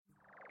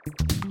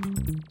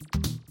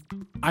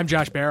I'm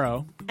Josh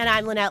Barrow. And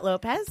I'm Lynette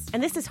Lopez.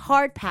 And this is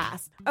Hard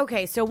Pass.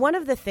 Okay, so one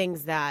of the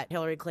things that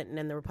Hillary Clinton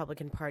and the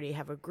Republican Party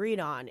have agreed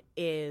on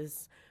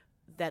is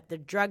that the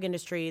drug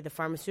industry, the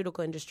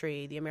pharmaceutical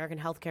industry, the American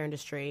healthcare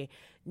industry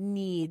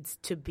needs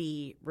to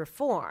be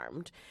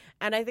reformed.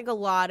 And I think a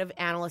lot of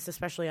analysts,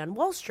 especially on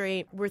Wall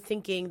Street, were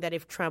thinking that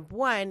if Trump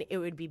won, it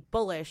would be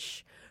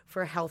bullish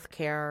for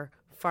healthcare,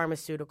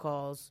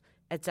 pharmaceuticals,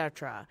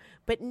 etc.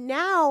 But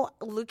now,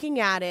 looking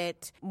at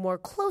it more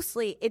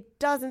closely, it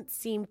doesn't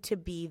seem to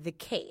be the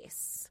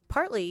case.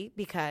 Partly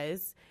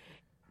because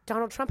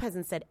Donald Trump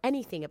hasn't said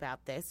anything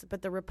about this,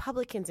 but the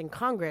Republicans in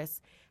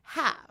Congress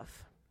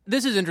have.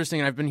 This is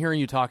interesting, and I've been hearing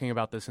you talking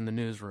about this in the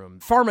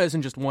newsroom. Pharma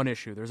isn't just one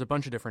issue. There's a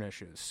bunch of different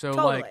issues. So,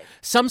 Totally.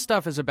 some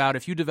stuff is about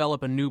if you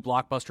develop a new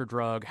blockbuster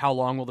drug, how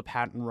long will the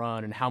patent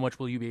run, and how much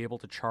will you be able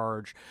to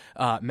charge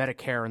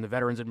Medicare and the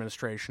Veterans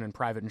Administration and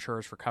private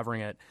insurers for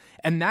covering it.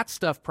 And that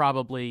stuff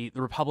probably,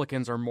 the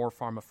Republicans are more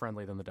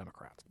pharma-friendly than the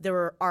Democrats.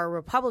 There are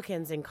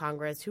Republicans in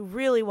Congress who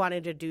really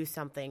wanted to do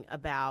something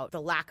about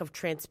the lack of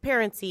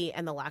transparency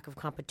and the lack of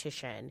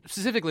competition.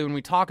 Specifically, when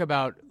we talk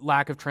about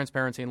lack of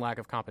transparency and lack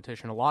of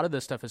competition, a lot of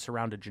this stuff is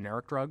surrounded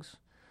generic drugs.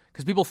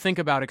 Because people think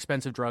about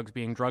expensive drugs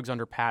being drugs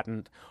under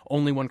patent.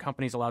 Only one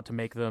company's allowed to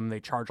make them.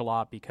 They charge a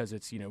lot because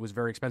it's, it was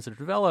very expensive to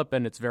develop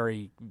and it's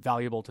very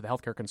valuable to the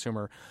healthcare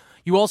consumer.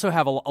 You also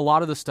have a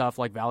lot of the stuff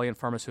like Valiant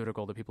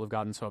Pharmaceutical that people have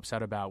gotten so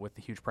upset about with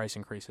the huge price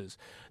increases.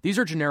 These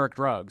are generic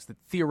drugs that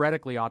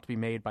theoretically ought to be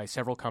made by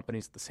several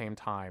companies at the same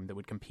time that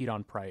would compete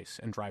on price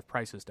and drive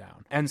prices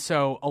down. And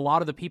so a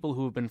lot of the people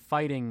who have been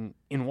fighting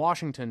in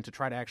Washington to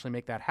try to actually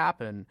make that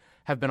happen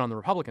have been on the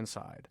Republican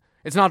side.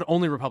 It's not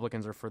only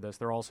Republicans are for this.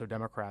 There are also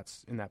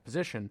Democrats in that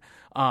position.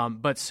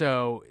 But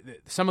so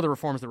some of the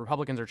reforms that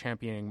Republicans are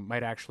championing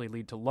might actually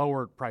lead to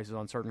lower prices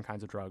on certain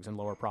kinds of drugs and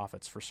lower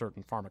profits for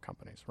certain pharma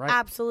companies, right?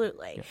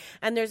 Absolutely. Yeah.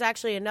 And there's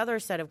actually another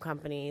set of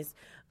companies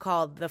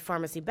called the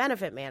pharmacy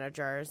benefit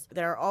managers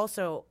that are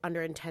also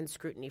under intense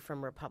scrutiny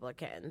from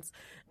Republicans.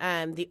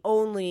 The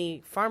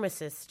only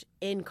pharmacist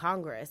in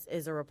Congress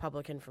is a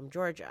Republican from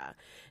Georgia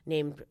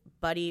named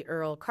Buddy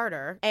Earl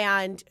Carter.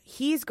 And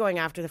he's going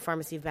after the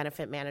pharmacy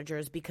benefit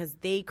managers because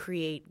they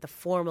create the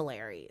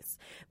formularies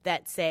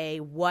that say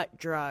what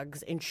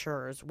drugs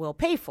insurers will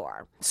pay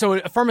for. So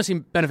a pharmacy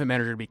benefit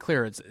manager, to be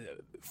clear, it's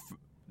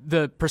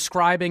the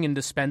prescribing and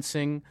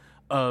dispensing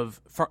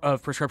of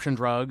prescription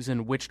drugs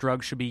and which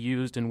drugs should be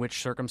used in which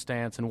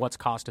circumstance and what's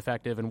cost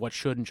effective and what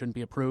should and shouldn't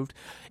be approved.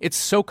 It's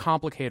so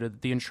complicated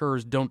that the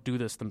insurers don't do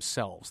this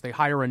themselves. They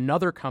hire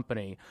another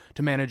company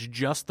to manage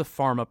just the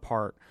pharma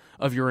part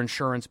of your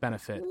insurance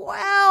benefit.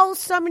 Well,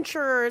 some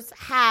insurers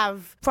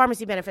have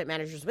pharmacy benefit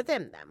managers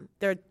within them.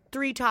 There are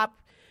three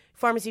top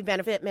pharmacy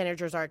benefit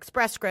managers are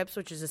Express Scripts,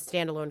 which is a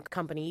standalone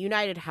company,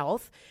 United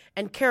Health,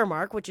 and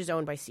Caremark, which is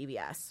owned by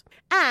CVS.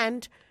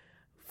 And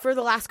for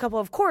the last couple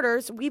of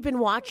quarters, we've been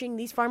watching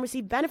these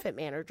pharmacy benefit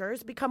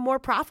managers become more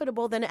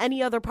profitable than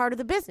any other part of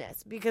the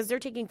business because they're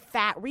taking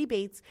fat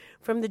rebates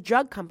from the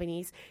drug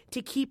companies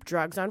to keep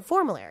drugs on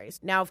formularies.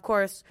 Now, of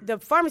course, the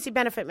pharmacy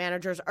benefit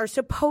managers are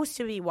supposed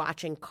to be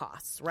watching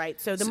costs, right?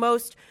 So the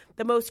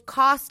most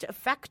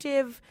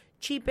cost-effective,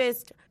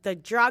 cheapest, the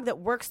drug that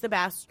works the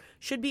best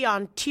should be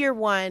on tier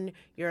one.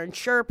 Your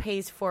insurer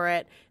pays for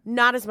it,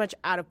 not as much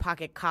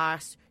out-of-pocket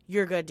cost.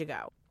 You're good to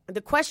go. The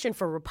question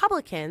for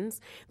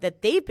Republicans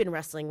that they've been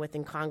wrestling with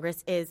in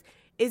Congress is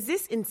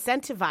this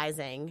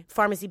incentivizing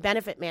pharmacy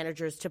benefit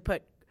managers to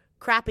put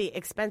crappy,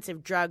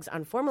 expensive drugs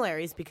on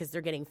formularies because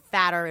they're getting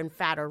fatter and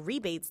fatter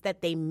rebates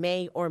that they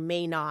may or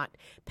may not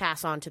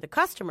pass on to the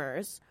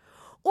customers?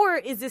 Or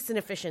is this an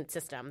efficient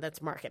system that's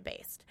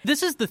market-based?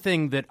 This is the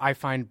thing that I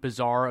find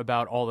bizarre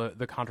about all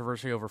the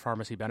controversy over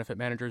pharmacy benefit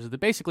managers is that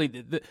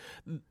basically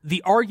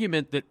the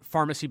argument that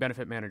pharmacy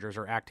benefit managers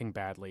are acting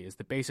badly is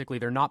that basically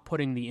they're not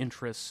putting the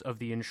interests of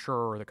the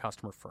insurer or the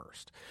customer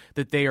first,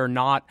 that they are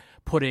not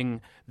putting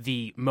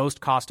the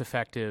most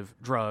cost-effective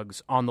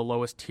drugs on the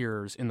lowest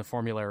tiers in the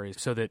formularies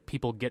so that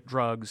people get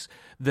drugs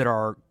that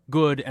are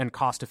good and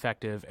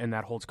cost-effective and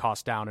that holds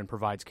costs down and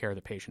provides care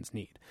that patients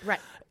need. Right.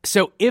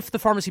 So if the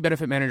pharmacy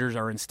benefit managers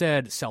are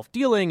instead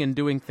self-dealing and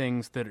doing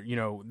things that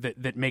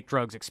that make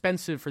drugs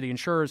expensive for the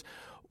insurers,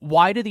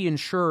 why do the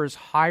insurers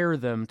hire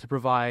them to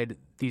provide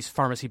these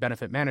pharmacy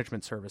benefit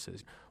management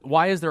services?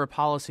 Why is there a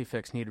policy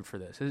fix needed for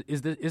this?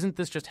 Isn't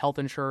this just health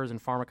insurers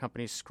and pharma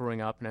companies screwing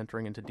up and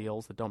entering into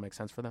deals that don't make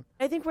sense for them?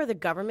 I think where the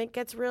government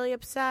gets really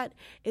upset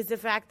is the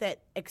fact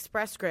that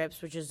Express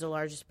Scripts, which is the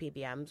largest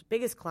PBM's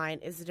biggest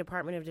client, is the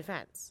Department of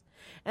Defense.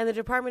 And the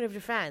Department of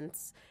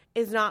Defense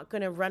is not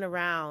going to run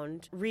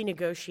around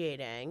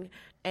renegotiating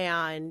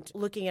and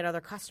looking at other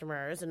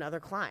customers and other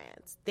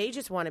clients. They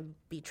just want to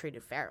be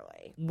treated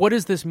fairly. What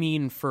does this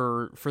mean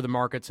for the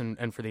markets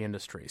and for the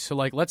industry? So,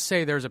 let's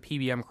say there's a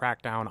PBM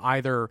crackdown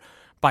either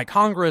by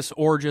Congress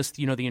or just,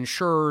 the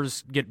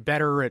insurers get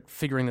better at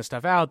figuring this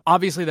stuff out.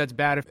 Obviously, that's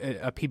bad if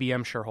a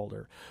PBM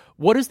shareholder.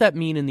 What does that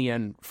mean in the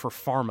end for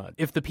pharma?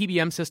 If the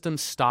PBM system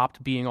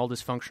stopped being all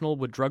dysfunctional,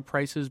 would drug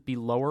prices be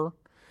lower?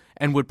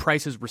 And would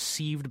prices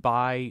received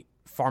by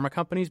pharma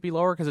companies be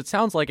lower? Because it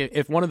sounds like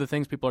if one of the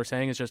things people are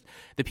saying is just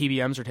the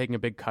PBMs are taking a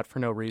big cut for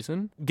no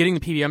reason, getting the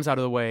PBMs out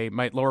of the way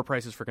might lower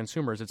prices for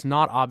consumers. It's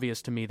not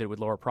obvious to me that it would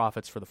lower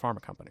profits for the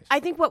pharma companies. I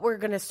think what we're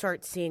going to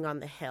start seeing on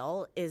the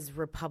Hill is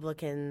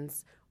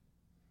Republicans,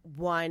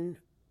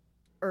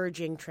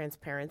 urging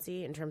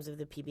transparency in terms of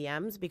the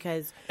PBMs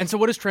because... And so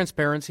what does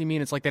transparency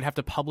mean? It's like they'd have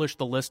to publish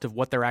the list of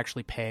what they're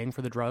actually paying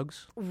for the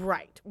drugs?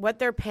 Right. What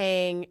they're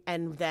paying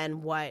and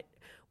then what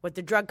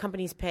the drug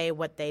companies pay,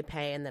 what they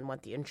pay, and then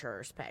what the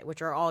insurers pay,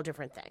 which are all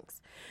different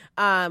things.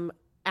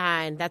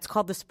 And that's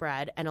called the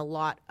spread, and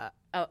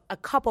a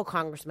couple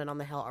congressmen on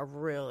the Hill are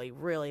really,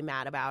 really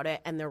mad about it,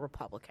 and they're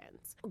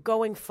Republicans.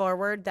 Going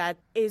forward, that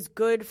is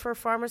good for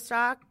pharma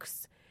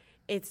stocks.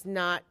 It's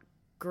not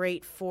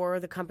great for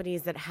the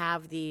companies that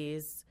have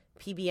these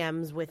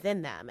PBMs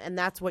within them, and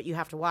that's what you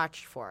have to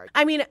watch for.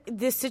 I mean,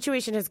 this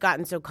situation has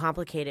gotten so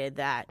complicated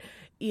that,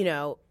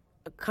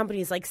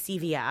 companies like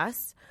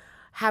CVS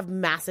have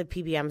massive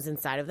PBMs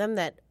inside of them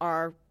that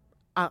are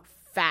a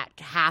fat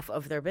half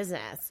of their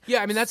business.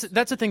 Yeah, I mean, that's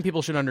the thing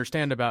people should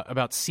understand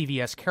about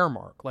CVS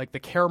Caremark. Like the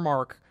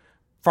Caremark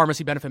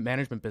pharmacy benefit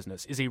management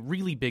business is a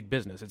really big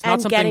business. It's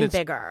not something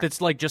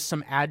that's like just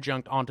some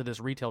adjunct onto this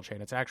retail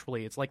chain.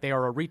 It's like they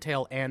are a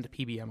retail and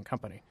PBM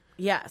company.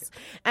 Yes.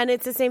 And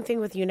it's the same thing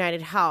with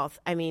United Health.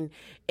 I mean,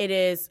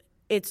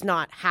 it's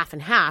not half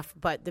and half,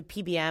 but the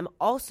PBM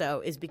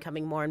also is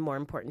becoming more and more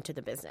important to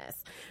the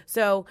business.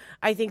 So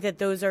I think that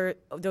those are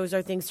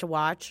things to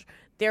watch.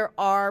 There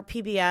are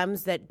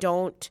PBMs that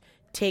don't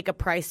take a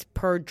price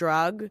per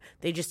drug.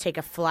 They just take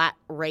a flat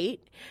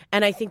rate.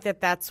 And I think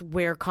that that's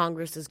where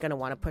Congress is going to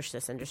want to push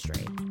this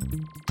industry.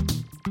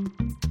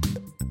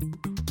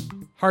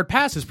 Hard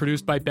Pass is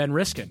produced by Ben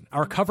Riskin.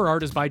 Our cover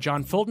art is by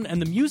John Fulton,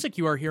 and the music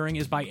you are hearing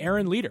is by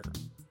Aaron Leader.